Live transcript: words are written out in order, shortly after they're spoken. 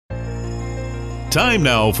Time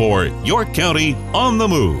now for Your County on the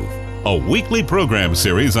Move, a weekly program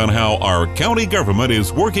series on how our county government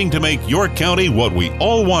is working to make your county what we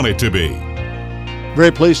all want it to be.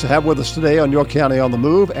 Very pleased to have with us today on Your County on the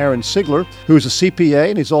Move, Aaron Siegler, who is a CPA,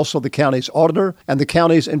 and he's also the county's auditor and the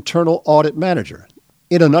county's internal audit manager.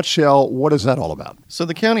 In a nutshell, what is that all about? So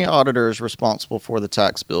the county auditor is responsible for the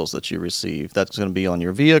tax bills that you receive. That's going to be on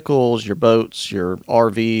your vehicles, your boats, your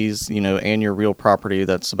RVs, and your real property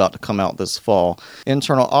that's about to come out this fall.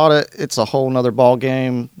 Internal audit, it's a whole nother ball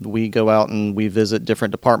game. We go out and we visit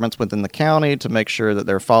different departments within the county to make sure that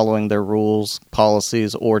they're following their rules,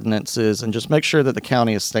 policies, ordinances, and just make sure that the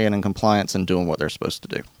county is staying in compliance and doing what they're supposed to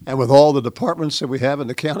do. And with all the departments that we have in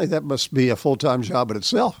the county, that must be a full-time job in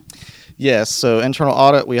itself. Yes, so internal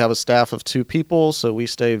audit, we have a staff of 2 people, so we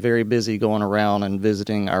stay very busy going around and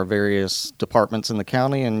visiting our various departments in the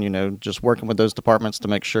county and, just working with those departments to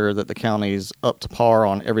make sure that the county's up to par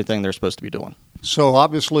on everything they're supposed to be doing. So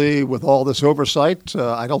obviously, with all this oversight,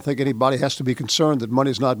 I don't think anybody has to be concerned that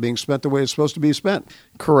money's not being spent the way it's supposed to be spent.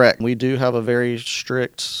 Correct. We do have a very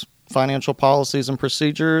strict financial policies and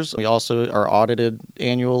procedures. We also are audited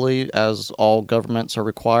annually, as all governments are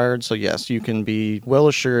required. So yes, you can be well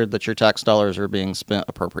assured that your tax dollars are being spent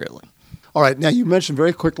appropriately. All right. Now, you mentioned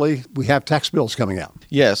very quickly we have tax bills coming out.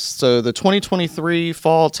 Yes. So the 2023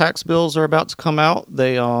 fall tax bills are about to come out.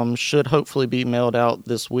 They should hopefully be mailed out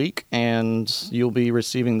this week, and you'll be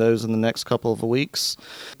receiving those in the next couple of weeks.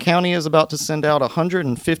 County is about to send out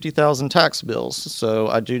 150,000 tax bills. So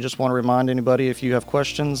I do just want to remind anybody, if you have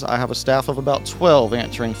questions, I have a staff of about 12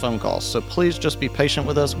 answering phone calls. So please just be patient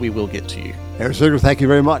with us. We will get to you. Aaron Siegler, thank you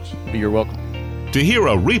very much. You're welcome. To hear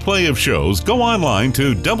a replay of shows, go online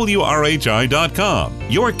to WRHI.com.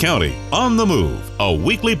 Your County on the Move, a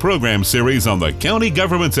weekly program series on the county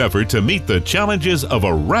government's effort to meet the challenges of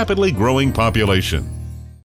a rapidly growing population.